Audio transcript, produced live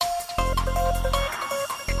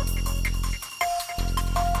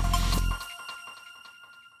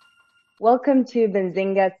Welcome to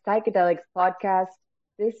Benzinga's Psychedelics podcast.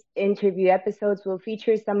 This interview episodes will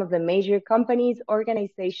feature some of the major companies,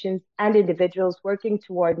 organizations, and individuals working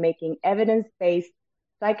toward making evidence-based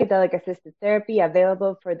psychedelic assisted therapy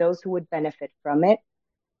available for those who would benefit from it.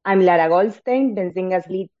 I'm Lara Goldstein, Benzinga's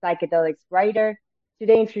lead psychedelics writer,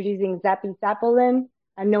 today introducing Zappy Zapolin,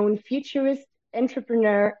 a known futurist,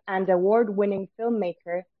 entrepreneur, and award-winning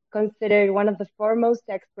filmmaker, considered one of the foremost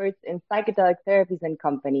experts in psychedelic therapies and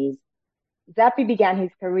companies. Zappy began his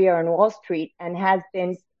career on Wall Street and has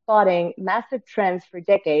been spotting massive trends for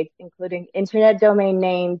decades, including internet domain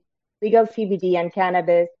names, legal CBD and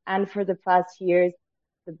cannabis, and for the past years,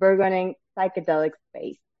 the burgeoning psychedelic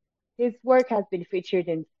space. His work has been featured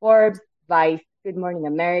in Forbes, Vice, Good Morning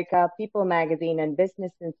America, People Magazine, and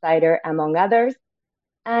Business Insider, among others.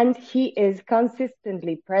 And he is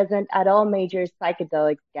consistently present at all major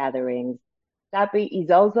psychedelics gatherings. Zappy is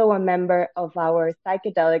also a member of our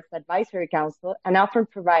Psychedelics Advisory Council and often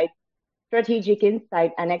provides strategic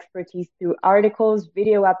insight and expertise through articles,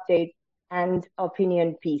 video updates, and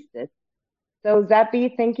opinion pieces. So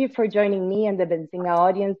Zappy, thank you for joining me and the Benzinga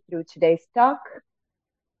audience through today's talk.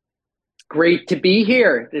 Great to be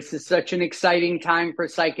here. This is such an exciting time for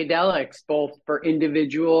psychedelics, both for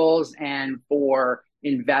individuals and for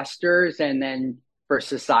investors, and then for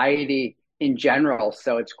society in general.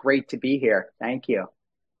 So it's great to be here. Thank you.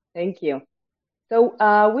 Thank you.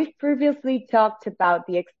 So we've previously talked about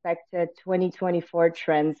the expected 2024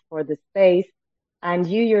 trends for the space, and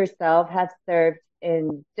you yourself have served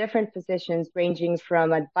in different positions ranging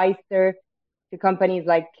from advisor to companies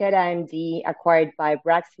like KetaMD, acquired by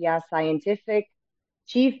Braxia Scientific,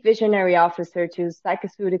 chief visionary officer to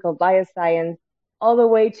Psychoceutical Bioscience, all the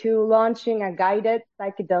way to launching a guided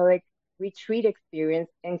psychedelic retreat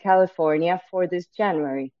experience in California for this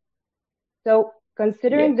January. So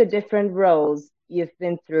considering the different roles you've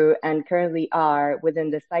been through and currently are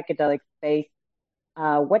within the psychedelic space,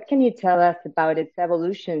 what can you tell us about its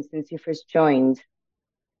evolution since you first joined?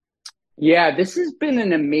 Yeah, this has been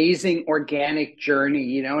an amazing organic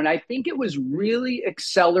journey, and I think it was really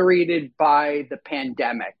accelerated by the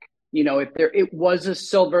pandemic. If it was a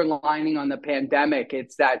silver lining on the pandemic,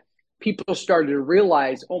 it's that people started to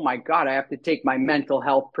realize, oh my God, I have to take my mental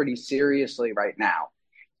health pretty seriously right now.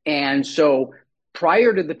 And so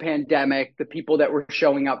prior to the pandemic, the people that were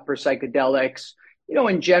showing up for psychedelics,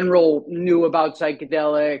 in general knew about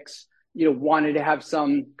psychedelics, wanted to have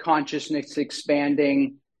some consciousness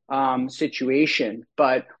expanding situation.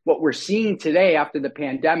 But what we're seeing today after the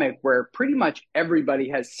pandemic, where pretty much everybody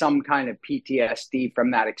has some kind of PTSD from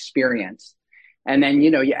that experience. And then,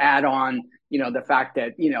 you add on, the fact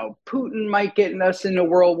that, Putin might get us into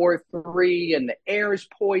World War III and the air is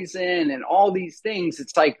poison and all these things.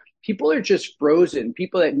 It's like people are just frozen.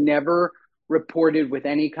 People that never reported with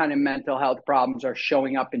any kind of mental health problems are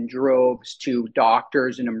showing up in droves to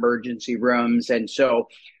doctors and emergency rooms. And so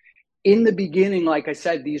in the beginning, like I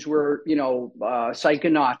said, these were,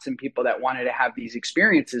 psychonauts and people that wanted to have these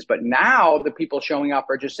experiences. But now the people showing up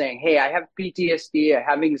are just saying, hey, I have PTSD, I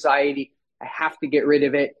have anxiety, I have to get rid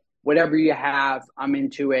of it. Whatever you have, I'm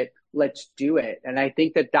into it. Let's do it. And I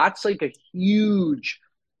think that that's like a huge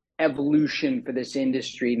evolution for this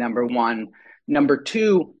industry, number one. Number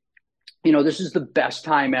two, this is the best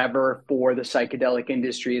time ever for the psychedelic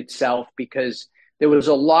industry itself, because there was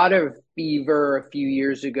a lot of fever a few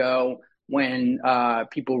years ago when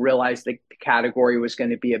people realized the category was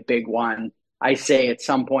going to be a big one. I say at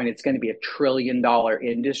some point it's going to be $1 trillion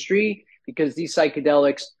industry, because these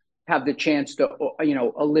psychedelics have the chance to,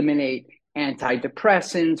 eliminate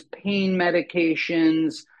antidepressants, pain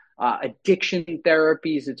medications, addiction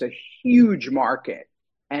therapies. It's a huge market.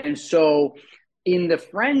 And so in the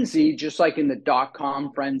frenzy, just like in the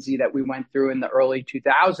dot-com frenzy that we went through in the early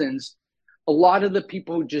 2000s, a lot of the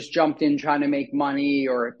people who just jumped in trying to make money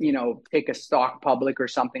or, take a stock public or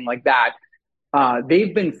something like that,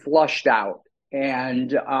 they've been flushed out.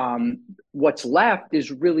 And what's left is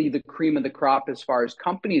really the cream of the crop as far as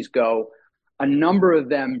companies go. A number of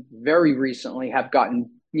them very recently have gotten,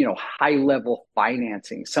 high level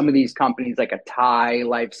financing. Some of these companies like Atai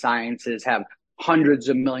Life Sciences have hundreds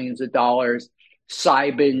of millions of dollars.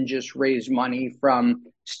 Cybin just raised money from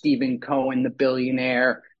Stephen Cohen, the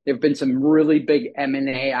billionaire. There have been some really big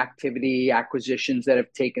M&A activity, acquisitions that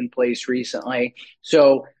have taken place recently.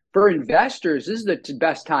 So for investors, this is the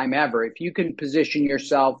best time ever. If you can position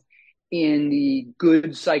yourself in the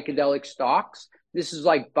good psychedelic stocks, this is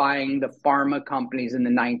like buying the pharma companies in the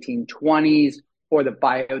 1920s or the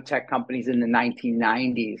biotech companies in the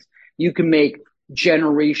 1990s. You can make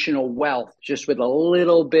generational wealth just with a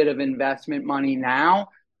little bit of investment money now,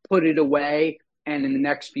 put it away, and in the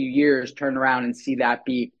next few years turn around and see that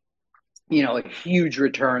be, a huge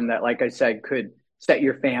return that, like I said, could set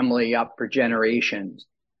your family up for generations.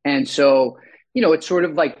 And so, it's sort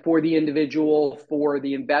of like for the individual, for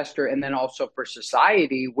the investor, and then also for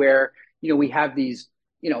society where, we have these,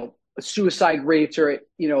 suicide rates are at,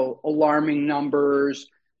 alarming numbers,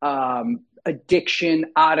 addiction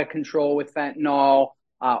out of control with fentanyl,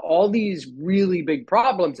 all these really big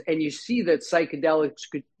problems. And you see that psychedelics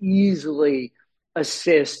could easily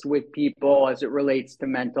assist with people as it relates to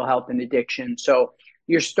mental health and addiction. So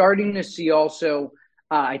you're starting to see also,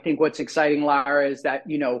 I think what's exciting, Lara, is that,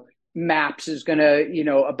 MAPS is going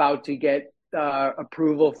to, about to get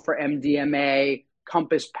approval for MDMA.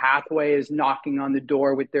 Compass Pathway is knocking on the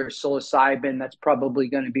door with their psilocybin. That's probably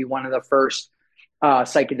going to be one of the first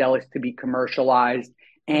psychedelics to be commercialized.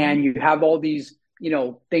 And you have all these,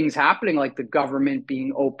 things happening, like the government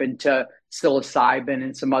being open to psilocybin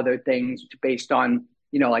and some other things based on,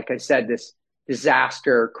 like I said, this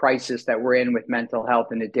disaster crisis that we're in with mental health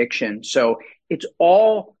and addiction. So it's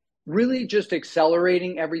all really just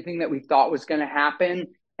accelerating everything that we thought was going to happen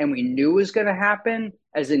and we knew was going to happen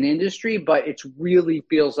as an industry, but it really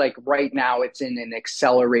feels like right now it's in an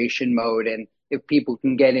acceleration mode. And if people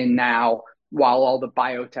can get in now while all the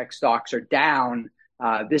biotech stocks are down,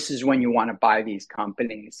 this is when you want to buy these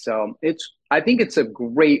companies. So I think it's a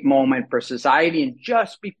great moment for society. And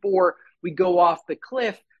just before we go off the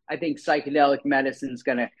cliff, I think psychedelic medicine is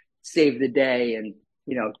going to save the day and,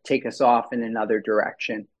 take us off in another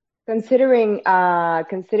direction. Considering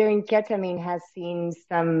ketamine has seen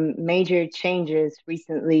some major changes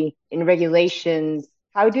recently in regulations,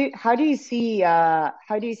 how do you see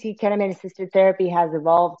ketamine assisted therapy has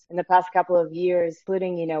evolved in the past couple of years,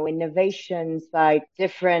 including innovations like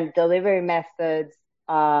different delivery methods,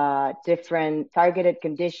 different targeted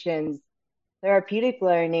conditions, therapeutic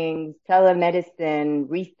learning, telemedicine,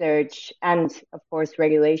 research, and of course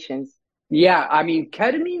regulations? Yeah, I mean,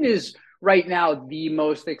 ketamine is right now the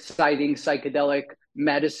most exciting psychedelic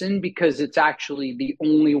medicine because it's actually the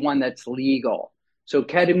only one that's legal. So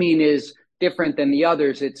ketamine is different than the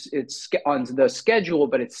others. It's on the schedule,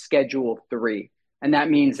 but it's Schedule 3. And that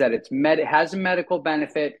means that it has a medical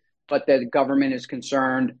benefit, but the government is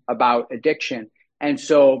concerned about addiction. And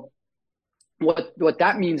so what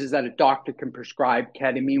that means is that a doctor can prescribe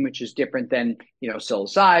ketamine, which is different than,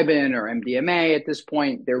 psilocybin or MDMA at this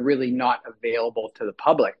point. They're really not available to the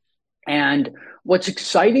public. And what's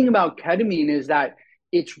exciting about ketamine is that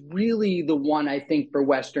it's really the one, I think, for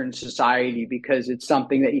Western society because it's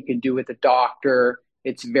something that you can do with a doctor.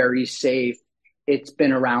 It's very safe. It's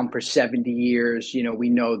been around for 70 years. We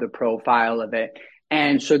know the profile of it.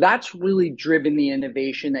 And so that's really driven the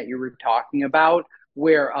innovation that you were talking about,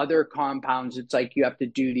 where other compounds, it's like you have to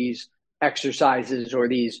do these exercises or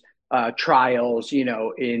these trials,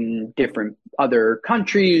 in different other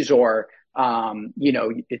countries or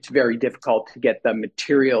it's very difficult to get the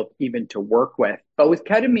material even to work with. But with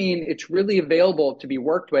ketamine, it's really available to be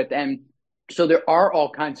worked with. And so there are all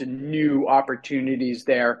kinds of new opportunities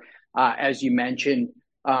there. As you mentioned,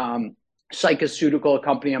 Psychoceutical, a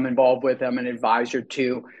company I'm involved with, I'm an advisor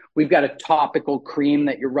to. We've got a topical cream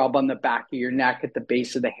that you rub on the back of your neck at the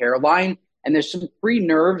base of the hairline. And there's some free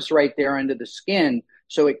nerves right there under the skin.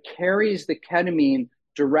 So it carries the ketamine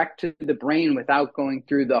direct to the brain without going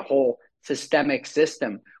through the whole systemic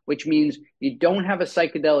system, which means you don't have a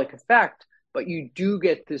psychedelic effect, but you do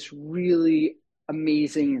get this really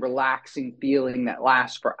amazing, relaxing feeling that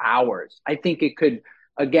lasts for hours. I think it could,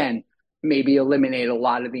 again, maybe eliminate a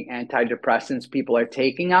lot of the antidepressants people are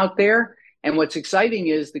taking out there. And what's exciting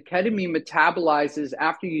is the ketamine metabolizes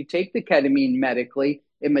after you take the ketamine medically,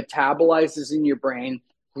 it metabolizes in your brain,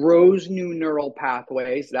 grows new neural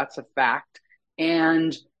pathways. That's a fact.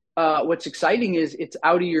 And what's exciting is it's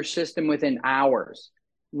out of your system within hours,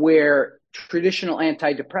 where traditional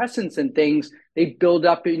antidepressants and things, they build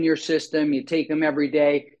up in your system. You take them every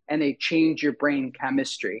day and they change your brain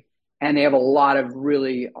chemistry. And they have a lot of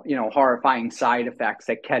really, horrifying side effects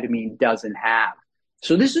that ketamine doesn't have.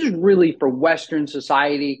 So this is really for Western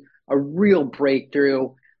society, a real breakthrough.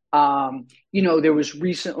 There was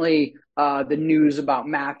recently the news about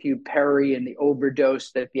Matthew Perry and the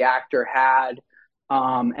overdose that the actor had.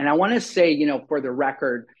 And I want to say, for the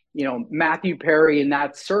record, Matthew Perry in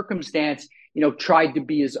that circumstance, tried to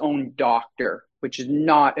be his own doctor, which is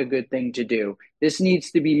not a good thing to do. This needs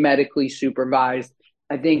to be medically supervised.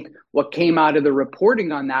 I think what came out of the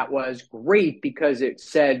reporting on that was great because it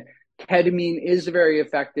said ketamine is very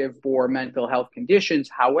effective for mental health conditions.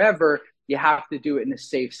 However, you have to do it in a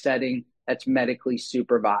safe setting that's medically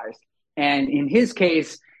supervised. And in his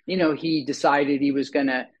case, he decided he was going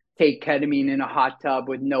to take ketamine in a hot tub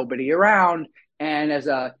with nobody around. And as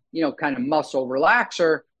a, kind of muscle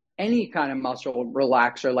relaxer, any kind of muscle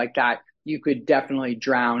relaxer like that, you could definitely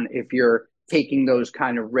drown if you're taking those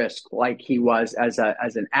kind of risks like he was as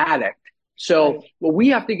an addict. So what we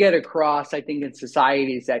have to get across, I think, in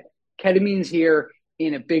society is that ketamine's here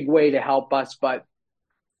in a big way to help us, but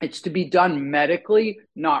it's to be done medically,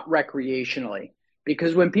 not recreationally.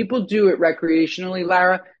 Because when people do it recreationally,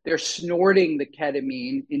 Lara, they're snorting the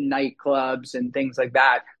ketamine in nightclubs and things like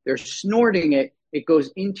that. They're snorting it. It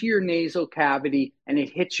goes into your nasal cavity and it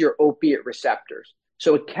hits your opiate receptors.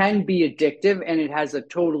 So it can be addictive, and it has a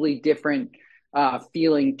totally different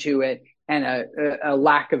feeling to it, and a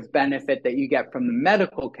lack of benefit that you get from the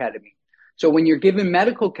medical ketamine. So when you're given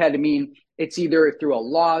medical ketamine, it's either through a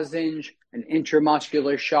lozenge, an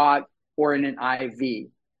intramuscular shot, or in an IV.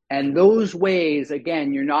 And those ways,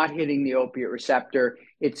 again, you're not hitting the opiate receptor.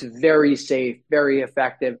 It's very safe, very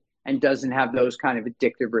effective, and doesn't have those kind of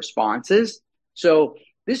addictive responses. So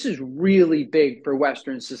this is really big for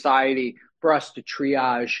Western society, for us to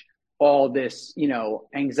triage all this,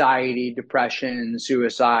 anxiety, depression,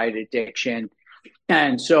 suicide, addiction.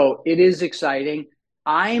 And so it is exciting.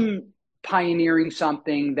 I'm pioneering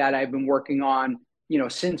something that I've been working on,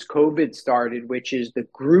 since COVID started, which is the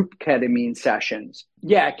group ketamine sessions.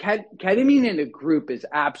 Yeah, ketamine in a group is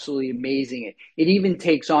absolutely amazing. It even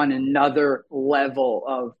takes on another level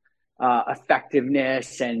of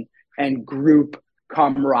effectiveness and group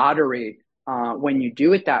camaraderie when you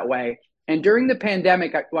do it that way. And during the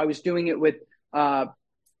pandemic, I was doing it with a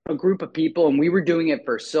group of people, and we were doing it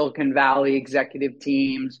for Silicon Valley executive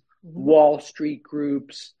teams, Wall Street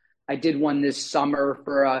groups. I did one this summer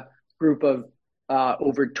for a group of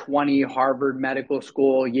over 20 Harvard Medical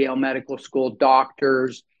School, Yale Medical School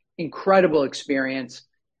doctors. Incredible experience.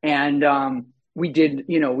 And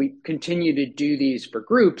we continue to do these for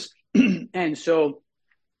groups. And so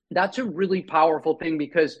that's a really powerful thing,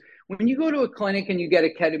 because when you go to a clinic and you get a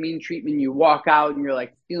ketamine treatment, you walk out and you're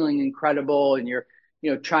like feeling incredible, and you're,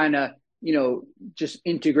 trying to, just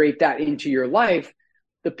integrate that into your life.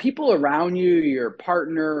 The people around you, your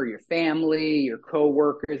partner, your family, your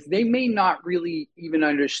coworkers, they may not really even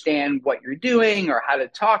understand what you're doing or how to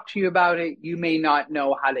talk to you about it. You may not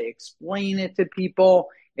know how to explain it to people.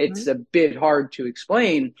 It's a bit hard to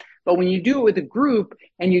explain. But when you do it with a group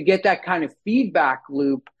and you get that kind of feedback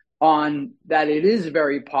loop on that, it is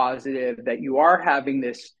very positive, that you are having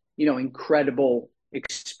this, incredible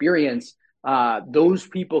experience, those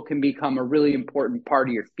people can become a really important part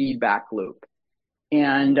of your feedback loop.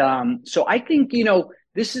 And so I think,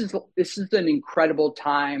 this is an incredible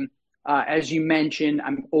time. As you mentioned,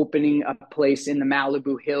 I'm opening a place in the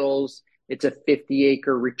Malibu Hills. It's a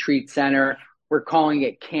 50-acre retreat center. We're calling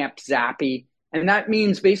it Camp Zappy. And that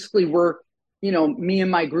means basically me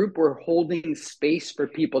and my group, we're holding space for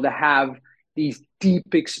people to have these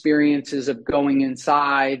deep experiences of going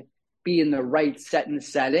inside, be in the right set and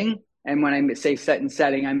setting. And when I say set and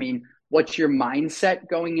setting, I mean, what's your mindset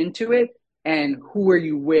going into it? And who are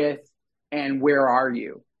you with, and where are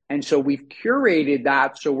you? And so we've curated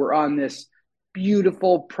that. So we're on this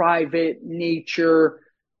beautiful, private,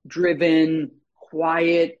 nature-driven,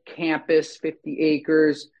 quiet campus, 50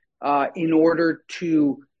 acres, in order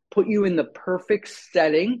to put you in the perfect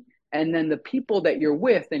setting. And then the people that you're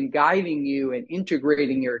with and guiding you and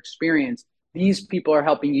integrating your experience, these people are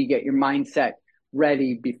helping you get your mindset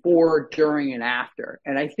ready before, during, and after.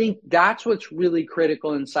 And I think that's what's really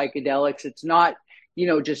critical in psychedelics. It's not,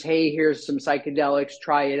 just, hey, here's some psychedelics,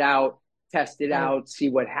 try it out, test it out, see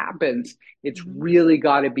what happens. It's really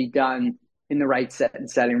got to be done in the right set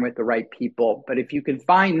and setting with the right people. But if you can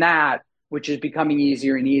find that, which is becoming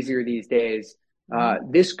easier and easier these days,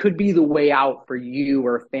 this could be the way out for you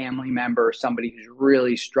or a family member or somebody who's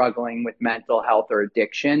really struggling with mental health or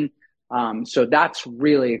addiction. So that's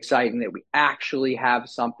really exciting that we actually have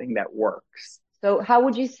something that works. So how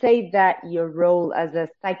would you say that your role as a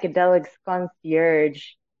psychedelics concierge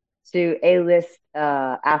to A-list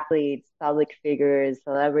athletes, public figures,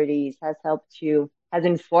 celebrities has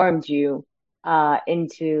informed you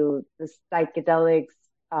into the psychedelics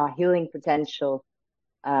healing potential,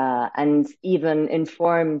 and even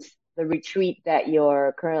informed the retreat that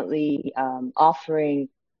you're currently offering,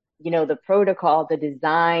 the protocol, the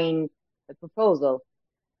design, the proposal?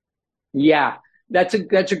 Yeah, that's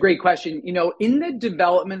a great question. In the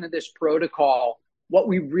development of this protocol, what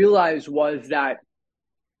we realized was that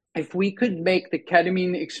if we could make the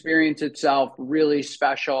ketamine experience itself really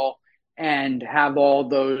special and have all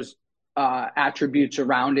those attributes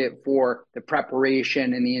around it for the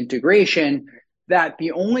preparation and the integration, that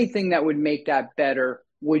the only thing that would make that better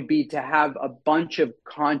would be to have a bunch of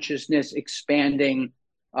consciousness expanding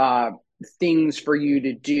things for you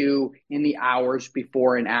to do in the hours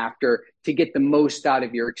before and after to get the most out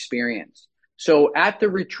of your experience. So at the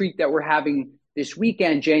retreat that we're having this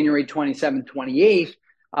weekend, January 27th, 28th,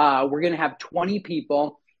 we're going to have 20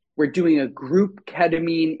 people. We're doing a group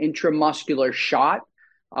ketamine intramuscular shot.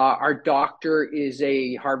 Our doctor is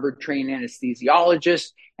a Harvard-trained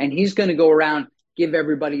anesthesiologist, and he's going to go around, give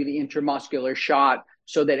everybody the intramuscular shot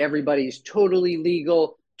so that everybody's totally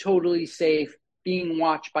legal, totally safe, being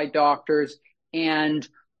watched by doctors. And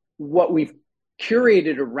what we've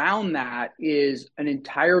curated around that is an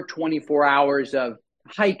entire 24 hours of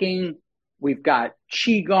hiking. We've got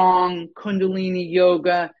qigong, kundalini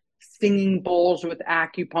yoga, singing bowls with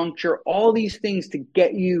acupuncture, all these things to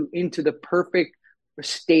get you into the perfect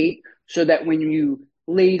state so that when you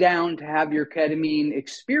lay down to have your ketamine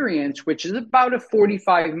experience, which is about a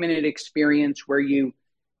 45-minute experience where you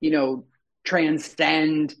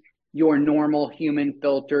transcend your normal human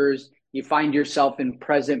filters, you find yourself in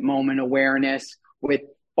present moment awareness with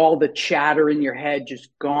all the chatter in your head just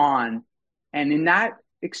gone. And in that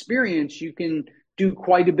experience, you can do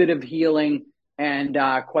quite a bit of healing and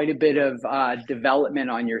quite a bit of development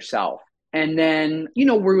on yourself. And then,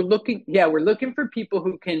 we're looking for people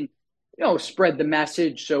who can, spread the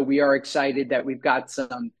message. So we are excited that we've got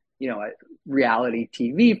some, reality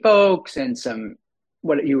TV folks and some,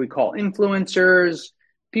 what you would call influencers,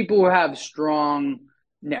 people who have strong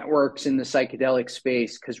networks in the psychedelic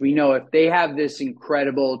space, because we know if they have this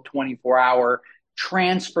incredible 24-hour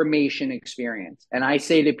transformation experience. And I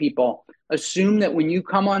say to people, assume that when you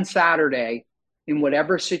come on Saturday, in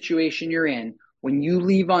whatever situation you're in, when you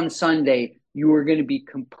leave on Sunday, you are going to be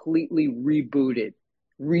completely rebooted,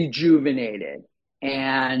 rejuvenated.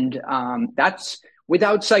 And that's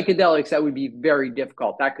without psychedelics, that would be very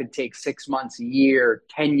difficult. That could take 6 months, a year,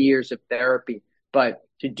 10 years of therapy. But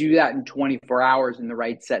to do that in 24 hours in the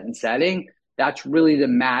right set and setting, that's really the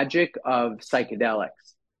magic of psychedelics.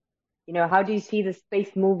 How do you see the space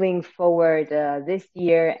moving forward this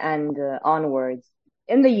year and onwards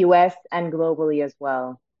in the US and globally as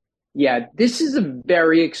well? Yeah, this is a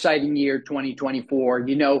very exciting year, 2024.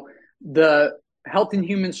 The Health and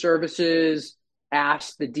Human Services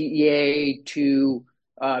asked the DEA to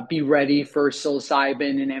be ready for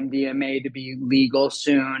psilocybin and MDMA to be legal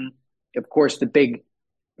soon. Of course, the big,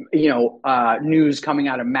 news coming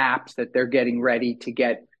out of MAPS that they're getting ready to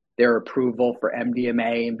get their approval for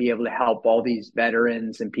MDMA and be able to help all these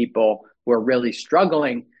veterans and people who are really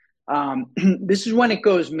struggling. This is when it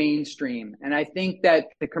goes mainstream. And I think that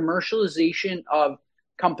the commercialization of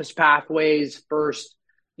Compass Pathways, first,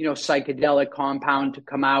 psychedelic compound to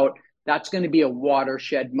come out, that's going to be a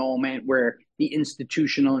watershed moment where the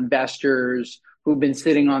institutional investors who've been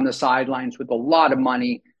sitting on the sidelines with a lot of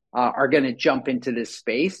money are going to jump into this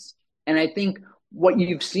space. And I think what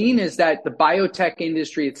you've seen is that the biotech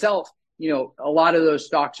industry itself, a lot of those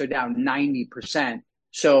stocks are down 90%.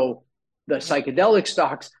 So the psychedelic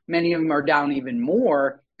stocks, many of them are down even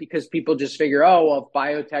more because people just figure, if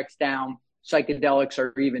biotech's down, psychedelics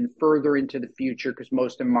are even further into the future because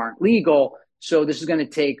most of them aren't legal. So this is going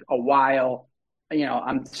to take a while.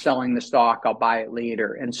 I'm selling the stock, I'll buy it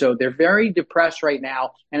later. And so they're very depressed right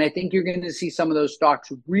now. And I think you're going to see some of those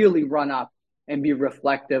stocks really run up and be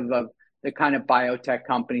reflective of the kind of biotech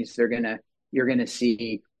companies you're going to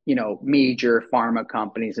see, major pharma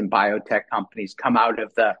companies and biotech companies come out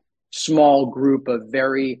of the small group of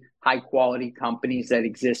very high quality companies that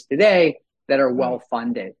exist today that are well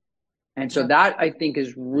funded. And so that I think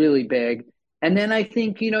is really big. And then I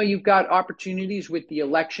think, you've got opportunities with the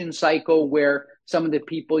election cycle where some of the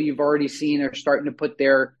people you've already seen are starting to put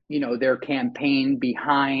their campaign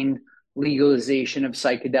behind legalization of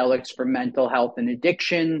psychedelics for mental health and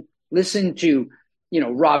addiction. Listen to,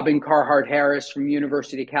 Robin Carhart Harris from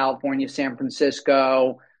University of California, San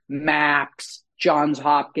Francisco, MAPS, Johns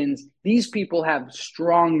Hopkins. These people have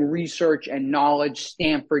strong research and knowledge.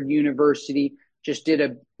 Stanford University just did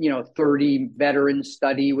a 30 veteran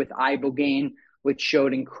study with ibogaine, which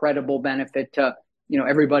showed incredible benefit to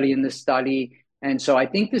everybody in the study. And so I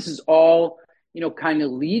think this is all kind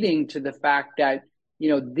of leading to the fact that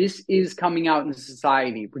this is coming out in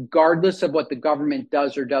society, regardless of what the government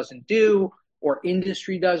does or doesn't do, or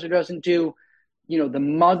industry does or doesn't do. The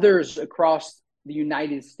mothers across the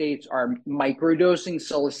United States are microdosing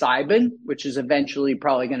psilocybin, which is eventually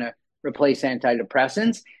probably going to replace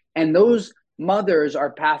antidepressants. And those mothers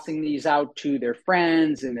are passing these out to their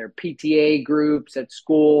friends and their PTA groups at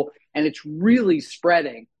school, and it's really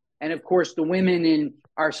spreading. And of course, the women in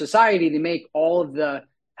our society, they make all of the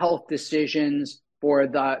health decisions for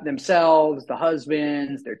themselves, the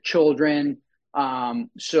husbands, their children.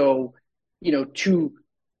 So, to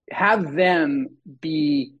have them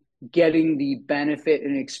be getting the benefit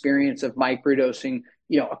and experience of microdosing,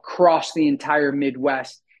 across the entire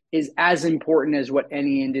Midwest is as important as what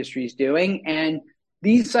any industry is doing. And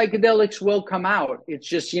these psychedelics will come out. It's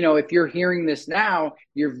just, if you're hearing this now,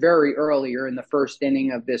 you're very early. You're in the first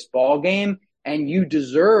inning of this ball game, and you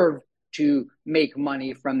deserve to make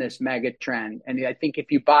money from this mega trend. And I think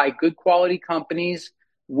if you buy good quality companies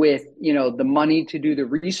with, the money to do the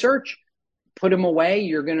research, put them away,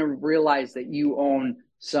 you're going to realize that you own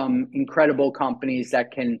some incredible companies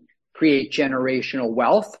that can create generational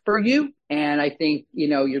wealth for you. And I think,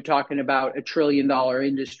 you're talking about $1 trillion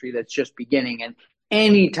industry that's just beginning. And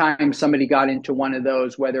anytime somebody got into one of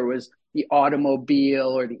those, whether it was the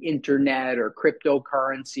automobile or the internet or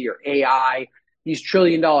cryptocurrency or AI, these $1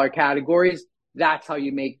 trillion categories, that's how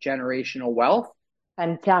you make generational wealth.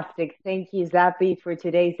 Fantastic. Thank you, Zappy, for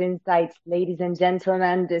today's insights. Ladies and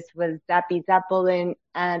gentlemen, this was Zappy Zapolin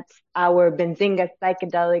at our Benzinga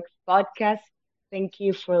Psychedelics podcast. Thank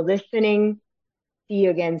you for listening. See you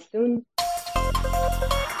again soon.